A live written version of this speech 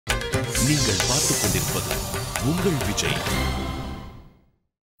நீங்கள் பார்த்துக் கொண்டிருப்பது உங்கள் Vijay.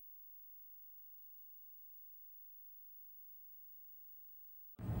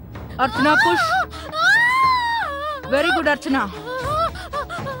 Archana, push. Very good, Archana.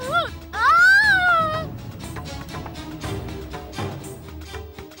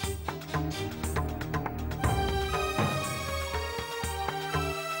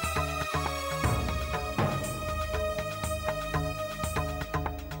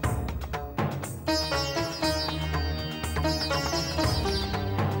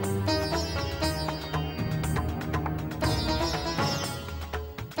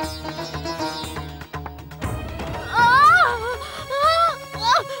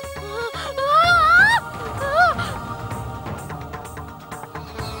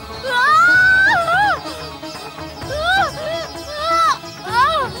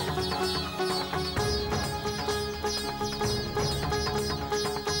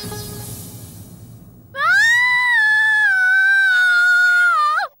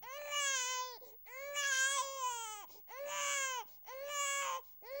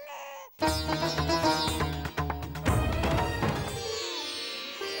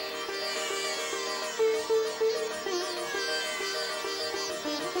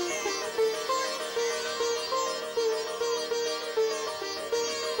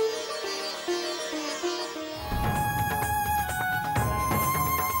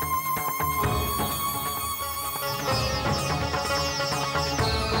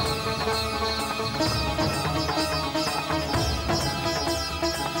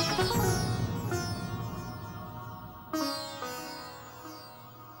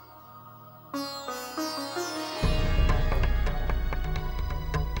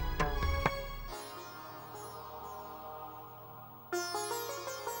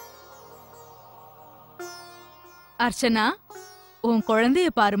 Archana, உன் குழந்தைய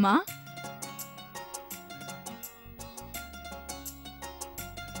பாருமா.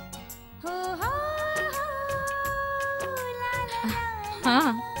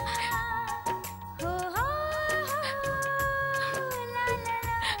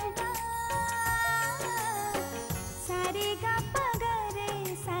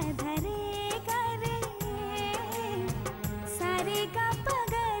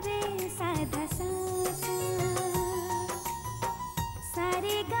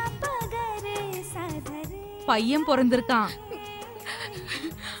 பையன் பிறந்திருக்கான்.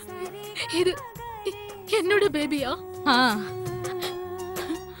 இது என்னோட பேபியா?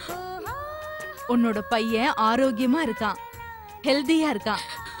 உன்னோட பையன் ஆரோக்கியமா இருக்கான், ஹெல்தியா இருக்கான்.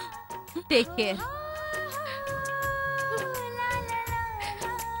 Take care.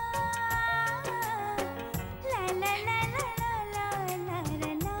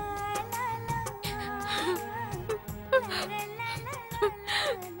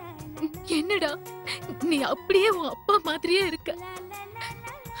 என்னடா நீ அப்படியே உன் அப்பா மாதிரியே இருக்க.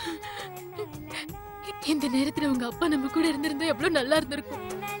 இந்த நேரத்துல உங்க அப்பா நம்ம கூட இருந்திருந்தா எவ்வளவு நல்லா இருந்திருக்கும்.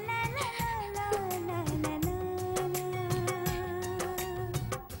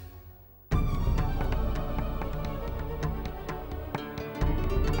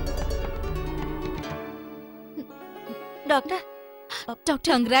 டாக்டர், டாக்டர்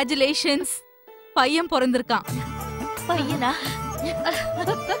கங்க்ராச்சுலேஷன்ஸ், பையன் பிறந்திருக்கான். பையனா?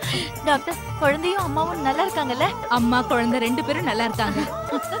 டாக்டர், குழந்தையும் அம்மாவும் நல்லா இருக்காங்கல்ல? அம்மா குழந்தை 2 பேரும் நல்லா இருக்காங்க.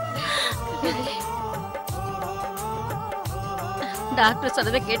 டாக்டர்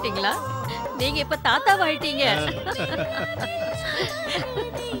சொன்னதை கேட்டீங்களா? நீங்க இப்ப தாத்தாவாயிட்டீங்க.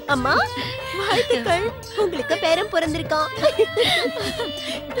 அம்மா வாழ்த்துக்கள், உங்களுக்கு பேரன் பிறந்திருக்கான்.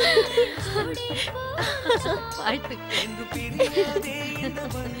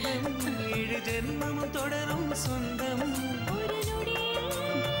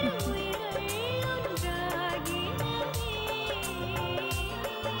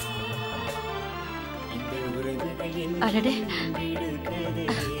 அடடே,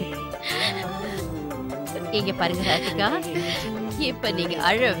 இங்க பாருங்க ராதிகா, இப்ப நீங்க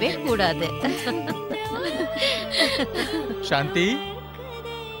அழவே கூடாது. சாந்தி,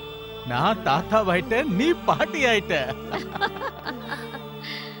 நான் தாத்தாவாயிட்டேன், நீ பாட்டி ஆயிட்ட.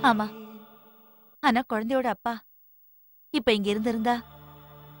 ஆமா, ஆனா குழந்தையோட அப்பா இப்ப இங்க இருந்திருந்தா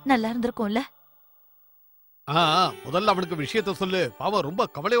நல்லா இருந்திருக்கும்ல. முதல்ல அவனுக்கு விஷயத்த சொல்லு, பாவம் ரொம்ப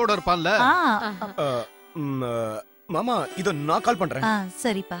கவலையோட இருப்பான்ல. மாமா, இத நான் கால் பண்றேன்.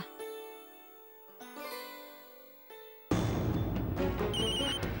 சரிப்பா.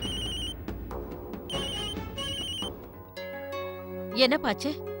 என்ன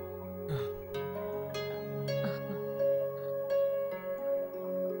பாச்சு?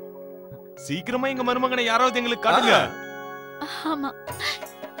 சீக்கிரமா எங்க மருமகனை யாராவது எங்களுக்கு காட்டுங்க. ஆமா,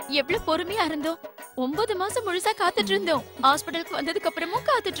 எவ்வளவு பொறுமையா இருந்தோம். 9 மாசம் முழுசா காத்துட்டு இருந்தோம். ஹாஸ்பிடலுக்கு வந்ததுக்கு அப்புறமும்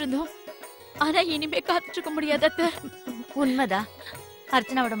காத்துட்டு இருந்தோம். ஆனா இனிமே காத்துட்டு இருக்க முடியாது அத்தை. உண்மைதான்.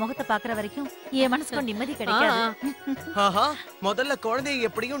 அர்ச்சனாவோட முகத்தை பாக்குற வரைக்கும் என் மனசுக்கு நிம்மதி கிடைக்காது. ஆஹா, முதல்ல குழந்தைய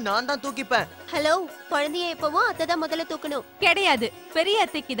எப்படியும் நான் தான் தூக்கிப்பேன். ஹலோ, குழந்தைய எப்பவும் அத்தை தான் முதல்ல தூக்கணும். கிடையாது, பெரிய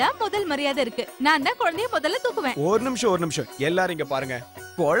அத்தைக்கு தான் முதல் மரியாதை இருக்கு. நான் தான் குழந்தைய முதல்ல தூக்குவேன். ஒரு நிமிஷம் எல்லாரும் இங்க பாருங்க.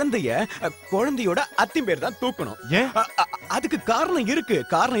 குழந்தையோட அத்தின் பேர் தான் தூக்கணும். அதுக்கு காரணம்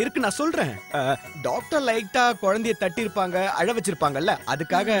இருக்கு நான் சொல்றேன். டாக்டர் லைட்டா குழந்தைய தட்டி இருப்பாங்க, அழ வச்சிருப்பாங்கல்ல,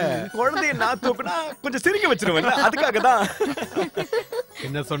 அதுக்காக குழந்தைய நான் தூக்குனா கொஞ்சம் சிரிக்க வச்சிருவேன்ல, அதுக்காக தான்.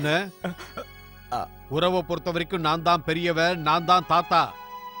 என்ன சொன்ன? உறவை பொறுத்த வரைக்கும் நான் தான் பெரியவன், நான் தான் தாத்தா.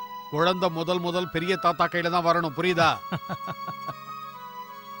 குழந்தை முதல் பெரிய தாத்தா கையில தான் வரணும், புரியுதா?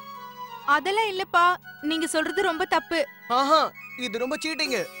 அதெல்லாம் இல்லப்பா, நீங்க சொல்றது ரொம்ப தப்பு. ஆஹா, இது ரொம்ப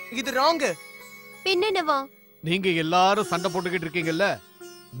சீட்டிங், இது ராங். பின்னவா? நீங்க எல்லாரும் சண்டை போட்டுக்கிட்டு இருக்கீங்கல்ல,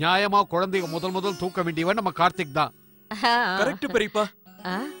 நியாயமா குழந்தைய முதல் தூக்க வேண்டியவன் நம்ம கார்த்திக் தான். கரெக்ட் பெரியப்பா,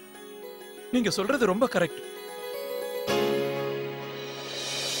 நீங்க சொல்றது ரொம்ப கரெக்ட்.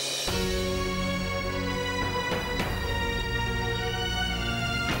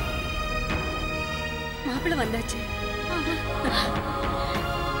 மாப்பிள்ள வந்தாச்சு.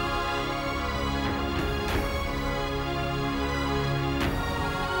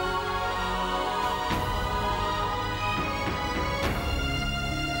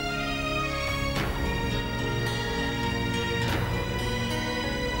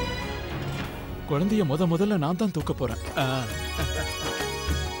 குழந்தைய முதல்ல நான் தான் தூக்க போறேன்.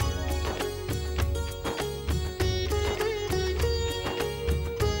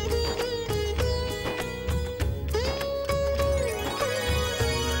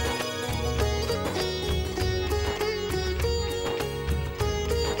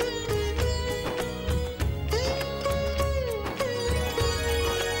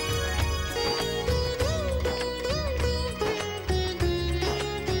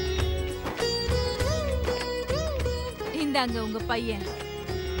 இந்தாங்க உங்க பையன்.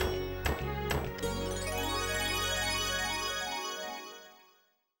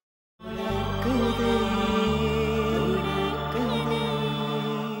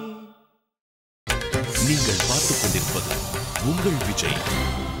 நீங்கள் பார்த்துக் கொண்டிருப்பது உங்கள் விஜய்.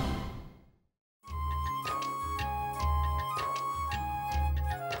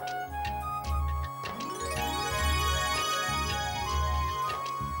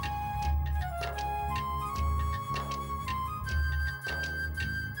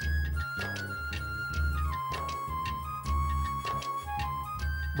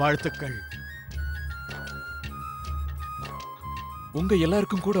 வாழ்த்துக்கள். உங்க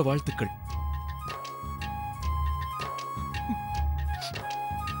எல்லாருக்கும் கூட வாழ்த்துக்கள்.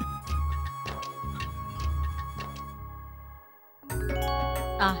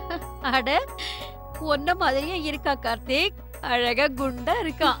 அட, ஒன்ன மாதிரியே இருக்கா கார்த்திக். அழகா குண்டா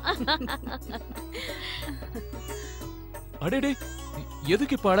இருக்கான். அடடே,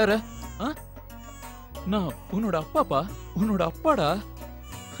 எதுக்கு இப்ப அழற? நான் உன்னோட அப்பாப்பா, உன்னோட அப்பாடா.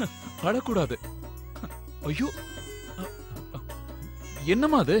 அழக்கூடாது. ஐயோ,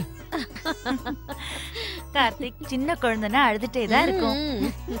 என்னமா அது? கார்த்திக் சின்ன குழந்தைன்னா அழுதுட்டே தான் இருக்கும்.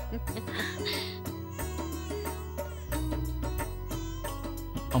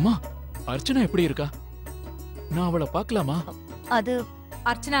 அம்மா, அர்ச்சனா எப்படி இருக்கா? நான் அவளை பார்க்கலாமா? அது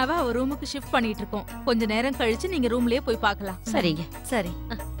அர்ச்சனாவை அவ ரூமுக்கு ஷிஃப்ட் பண்ணிட்டு இருக்கோம். கொஞ்ச நேரம் கழிச்சு நீங்க ரூம்லயே போய் பார்க்கலாம். சரிங்க. சரி.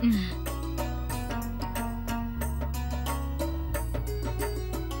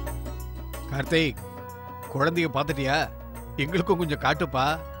 கார்த்திக், குழந்தைய பாத்துட்டியா? எங்களுக்கும் கொஞ்சம் காட்டுப்பா.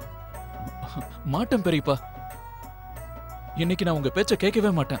 மாட்டேன் பெரியப்பா. இன்னைக்கு நான் உங்க பேச்ச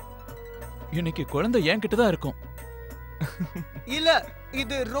கேட்கவே மாட்டேன். இன்னைக்கு குழந்தை என்கிட்ட தான் இருக்கும். இல்ல,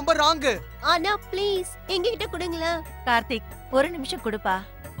 இது ரொம்ப ராங். ஆனா ப்ளீஸ் எங்ககிட்ட கொடுங்களா. கார்த்திக், ஒரு நிமிஷம் கொடுப்பா.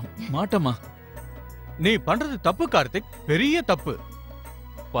 மாட்டமா. நீ பண்றது தப்பு கார்த்திக், பெரிய தப்பு.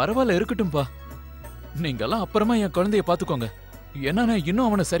 பரவாயில்ல, இருக்கட்டும்பா. நீங்கெல்லாம் அப்புறமா என் குழந்தைய பாத்துக்கோங்க. ஏன்னா நான் இன்னும்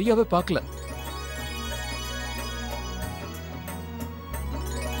அவனை சரியாவே பார்க்கல.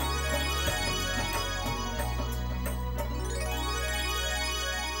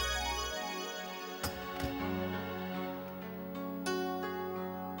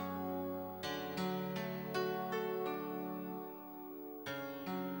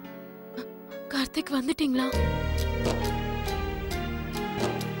 கார்த்திக் வந்துட்டீங்களா?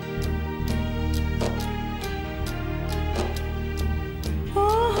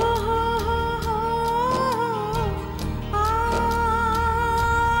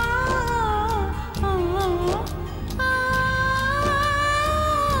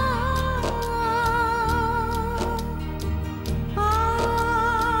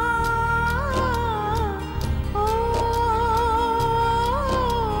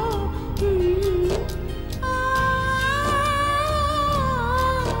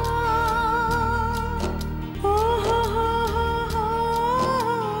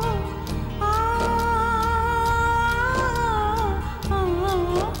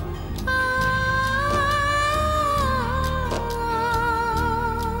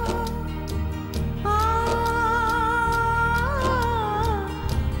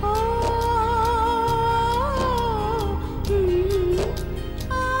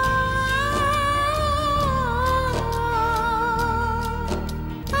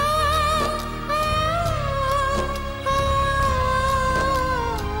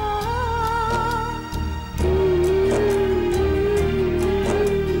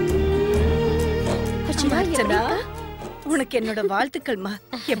 அடடா, உனக்கு என்னோட வாழ்த்துக்கள்மா.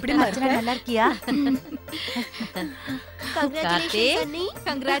 எப்படிமா அர்ச்சனா இருக்க? நல்லா இருக்கியா? Congratulations, அண்ணி.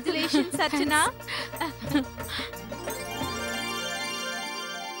 கங்க்ராச்சுலேஷன்ஸ் அர்ச்சனா.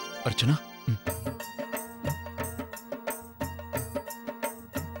 அர்ச்சனா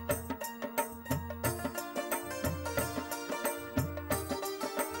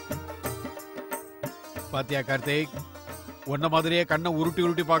பாத்தியா கார்த்திக், உன்ன மாதிரியே கண்ணை உருட்டி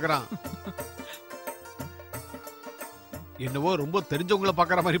உருட்டி பாக்குறான். என்னவோ ரொம்ப தெரிஞ்சவங்கள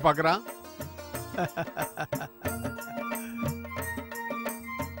பாக்குற மாதிரி பாக்குறான்.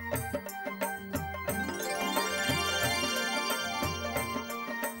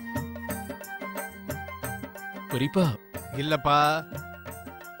 பெரியப்பா இல்லப்பா,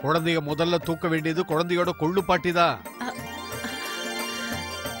 குழந்தைய முதல்ல தூக்க வேண்டியது குழந்தையோட கொள்ளு பாட்டிதான்.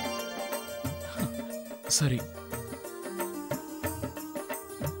 சரி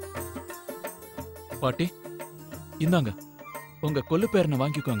பாட்டி, இந்தாங்க உங்க கொள்ளு பேரனை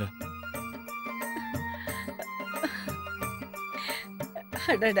வாங்கிக்கோங்க.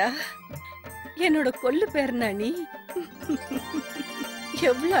 அடடா, என்னோட கொள்ளு பேரனா நீ?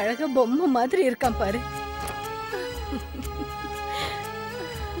 எவ்வளவு அழகா பொம்மை மாதிரி இருக்கான் பாரு.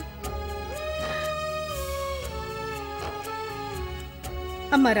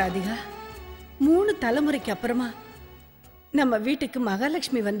 அம்மா ராதிகா, 3 தலைமுறைக்கு அப்புறமா நம்ம வீட்டுக்கு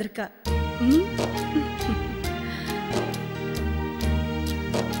மகாலட்சுமி வந்திருக்கா. ம்?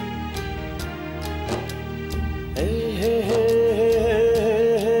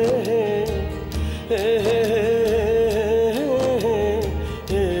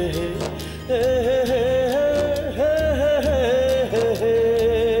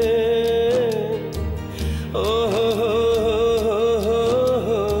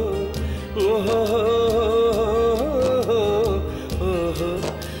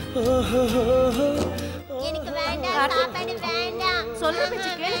 எனக்கு வேண்டாம், சாப்பாடு வேண்டாம். சொல்ற பேச்சு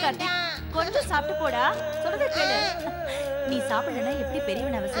கேளு கார்த்திக். கொஞ்சம் சாப்பிட்டு போடா. சொல்றத கேளு. நீ சாப்பிடலனா எப்படி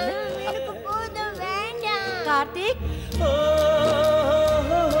பெரியவன் அவசர? எனக்கு போதும், வேண்டாம். கார்த்திக்,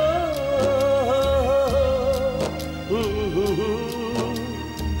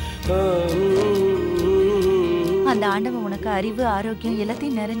 அந்த ஆண்டவன் உனக்கு அறிவு, ஆரோக்கியம்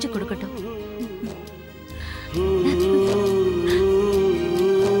எல்லாத்தையும் நிறைஞ்சு கொடுக்கட்டும்.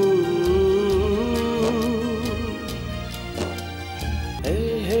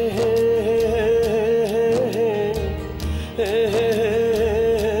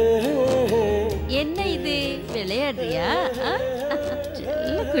 என்ன இது விளையாடுறியா?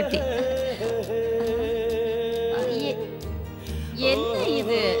 குட்டி, என்ன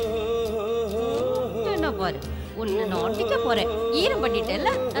இது? என்ன பாரு, உன்னை நான் ஒட்டிக்க போறேன். ஈரம்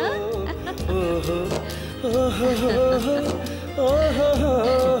பண்ணிட்டேல்ல?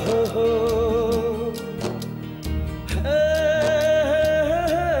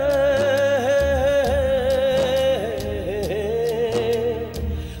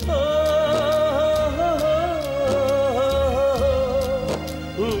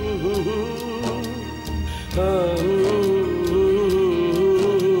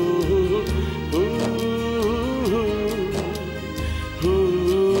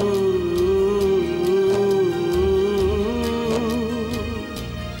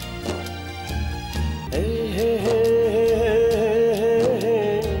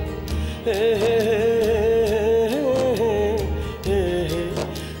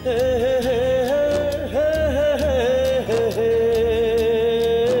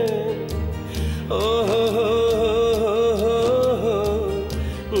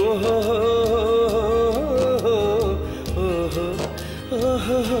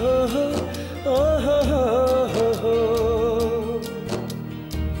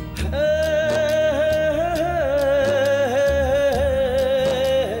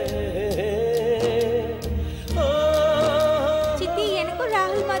 சித்தி, எனக்கும்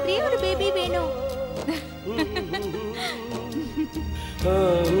ராகுல் மாதிரியே ஒரு பேபி வேணும்.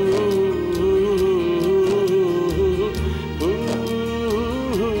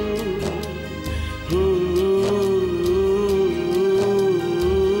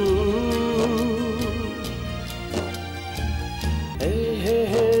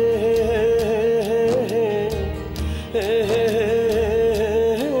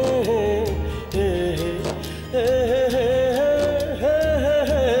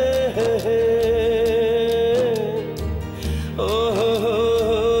 Oh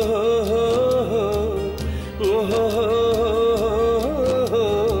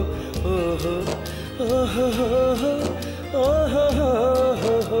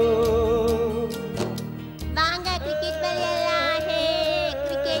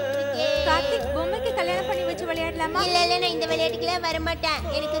கிரிக்கெட்டுக்குலாம் வர மாட்டேன்.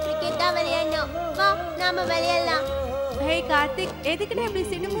 எனக்கு கிரிக்கெட் தான் விளையாடணும். வா நாம விளையாடலாம். ஹே கார்த்திக், எதுக்குடா இப்படி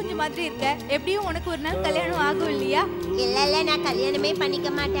சின்ன மூஞ்சி மாதிரி இருக்க? எப்படியும் உனக்கு ஒரு நாள் கல்யாணம் ஆகும் இல்லையா? இல்ல நான் கல்யாணமே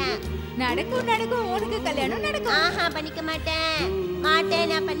பண்ணிக்க மாட்டேன். நடக்கும் உனக்கு கல்யாணம் நடக்கும். ஆஹா பண்ணிக்க மாட்டேன்.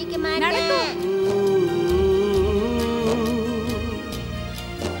 நான் பண்ணிக்க மாட்டேன். நடக்கும்.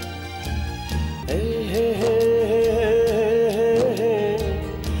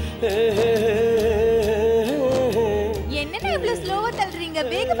 என்னன்னா இவ்வளவு ஸ்லோவா தள்ளுறீங்க?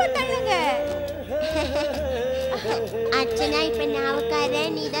 வேகமா தள்ளுங்க. அர்ச்சனா இப்ப நான்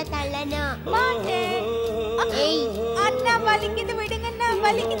உட்காரேன், நீ தான் தள்ளணும். மாட்டேன். ஏய் அண்ணா வலிக்குது, விடுங்க அண்ணா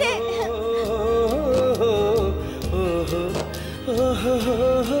வலிக்குது.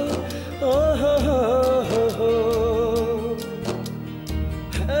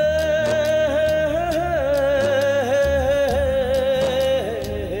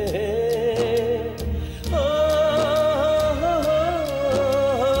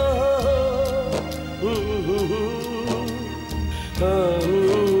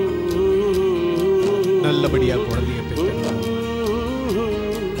 நல்லபடியா குழந்தைய பெற்றெடுக்கணும்.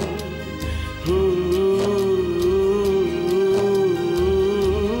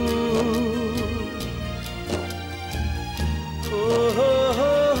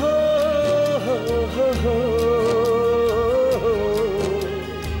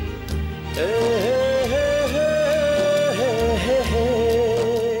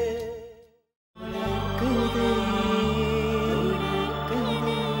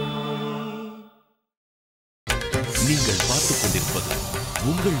 நீங்கள் பார்த்துக் கொண்டிருப்பது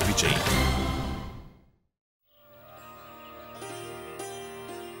உங்கள் விஜய்.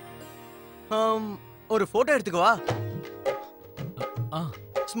 ஒரு போட்டோ எடுத்துக்கவா? ஆ.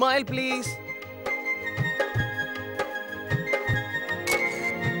 Smile please.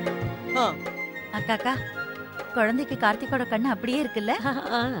 அக்கா குழந்தைக்கு கார்த்திகோட கண்ணு அப்படியே இருக்குல்ல?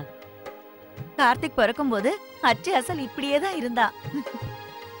 கார்த்திக் பிறக்கும் போது அச்சு அசல் இப்படியே தான் இருந்தா.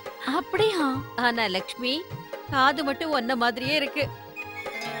 அப்படியா? ஆனா லக்ஷ்மி காது மட்டும் ஒன்ன மாதிரியே இருக்கு.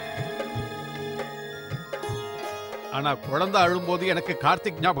 ஆனா குழந்தை அழும்போது எனக்கு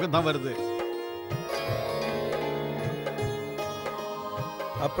கார்த்திக் ஞாபகம் தான் வருது.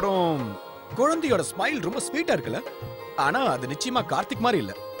 அப்புறம் குழந்தையோட ஸ்மைல் ரொம்ப ஸ்வீட்டா இருக்குல்ல? ஆனா அது நிச்சயமா கார்த்திக் மாதிரி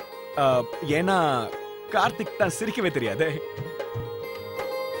இல்ல. ஏன்னா கார்த்திக் தான் சிரிக்கவே தெரியாதே.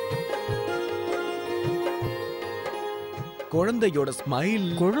 குழந்தையோட ஸ்மைல்,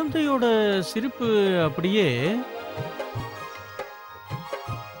 குழந்தையோட சிரிப்பு அப்படியே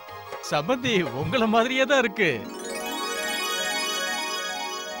சபதி உங்கள மாதிரியே தான் இருக்கு.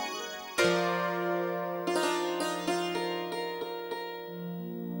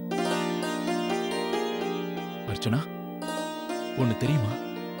 அர்ச்சனா, ஒண்ணு தெரியுமா?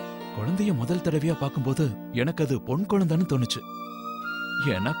 குழந்தைய முதல் தடவையா பார்க்கும்போது எனக்கு அது பொன் குழந்தைன்னு தோணுச்சு.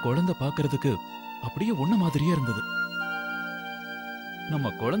 ஏன்னா குழந்தை பார்க்கிறதுக்கு அப்படியே ஒண்ணு மாதிரியே இருந்தது. நம்ம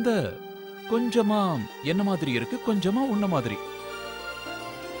குழந்தை கொஞ்சமா என்ன மாதிரி இருக்கு, கொஞ்சமா உன்ன மாதிரி.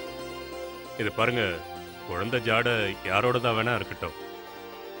 இது பாருங்க, குழந்தை ஜாட யாரோட தான் வேணா இருக்கட்டும்,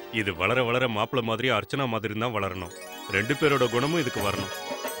 இது வளர வளர மாப்பிள்ள மாதிரி அர்ச்சனா மாதிரி தான் வளரணும். ரெண்டு பேரோட குணமும் இதுக்கு வரணும்.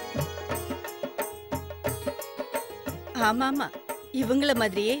 ஆமாமா, இவங்கள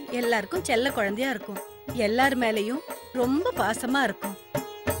மாதிரியே எல்லாருக்கும் செல்ல குழந்தையா இருக்கும். எல்லார் மேலயும் ரொம்ப பாசமா இருக்கும்.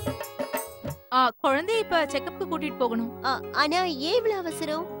 குழந்தைய இப்ப செக்கப்க்கு கூட்டிட்டு போகணும். ஆனா ஏன் இவ்வளவு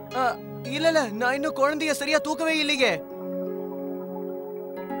அவசரம்? இல்ல நான் இன்னும் குழந்தைய சரியா தூக்கவே இல்லையே.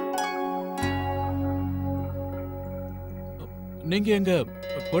 நீங்க எங்க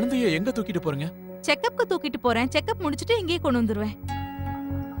குழந்தைய எங்க தூக்கிட்டு போறீங்க? செக்கப்க்கு தூக்கிட்டு போறேன். செக்கப் முடிச்சிட்டு இங்கேயே கொண்டு வந்துருவேன்.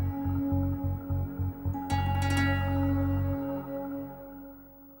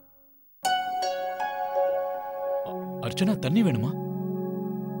 அர்ச்சனா, தண்ணி வேணுமா?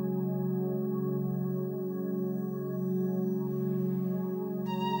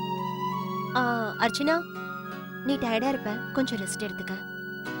 அர்ச்சனா, நீ டயர்டா இருப்ப, கொஞ்சம் ரெஸ்ட் எடுத்துக்க.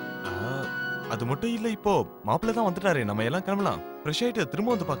 அது மட்டும் இல்ல, இப்போ மாப்பிள்ள தான் வந்துட்டாரு, நம்ம எல்லாம் கிளம்பலாம். ஃப்ரெஷ் ஆயிட்டு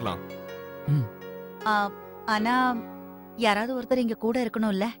திரும்ப வந்து பார்க்கலாம். ஆனா யாராவது ஒருத்தர் இங்க கூட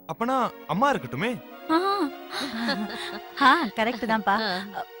இருக்கணும்ல? அப்பனா அம்மா இருக்கட்டுமே. கரெக்ட் தான்ப்பா.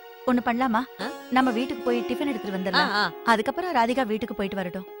 ஒண்ணு பண்ணலாமா? நம்ம வீட்டுக்கு போய் டிஃபன் எடுத்துட்டு வந்துடலாம். அதுக்கப்புறம் ராதிகா வீட்டுக்கு போயிட்டு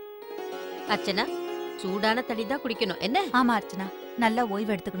வரட்டும். அர்ச்சனா, சூடான தண்ணி தான் குடிக்கணும் என்ன? ஆமா அர்ச்சனா, நல்லா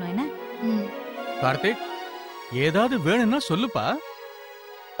ஓய்வு எடுத்துக்கணும் என்ன? கார்த்திக், ஏதாவது வேணும்னா சொல்லுப்பா.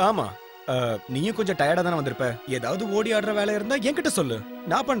 ஆமா, நீயும் கொஞ்சம் டயர்டா தானே வந்திருப்ப. ஏதாவது ஓடி ஆடுற வேலை இருந்தா என்கிட்ட சொல்லு,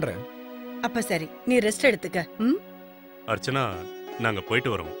 நான் பண்றேன். அப்ப சரி, நீ ரெஸ்ட் எடுத்துக்க. அர்ச்சனா, நாங்க போயிட்டு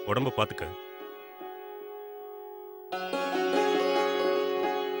வரோம், உடம்ப பாத்துக்க.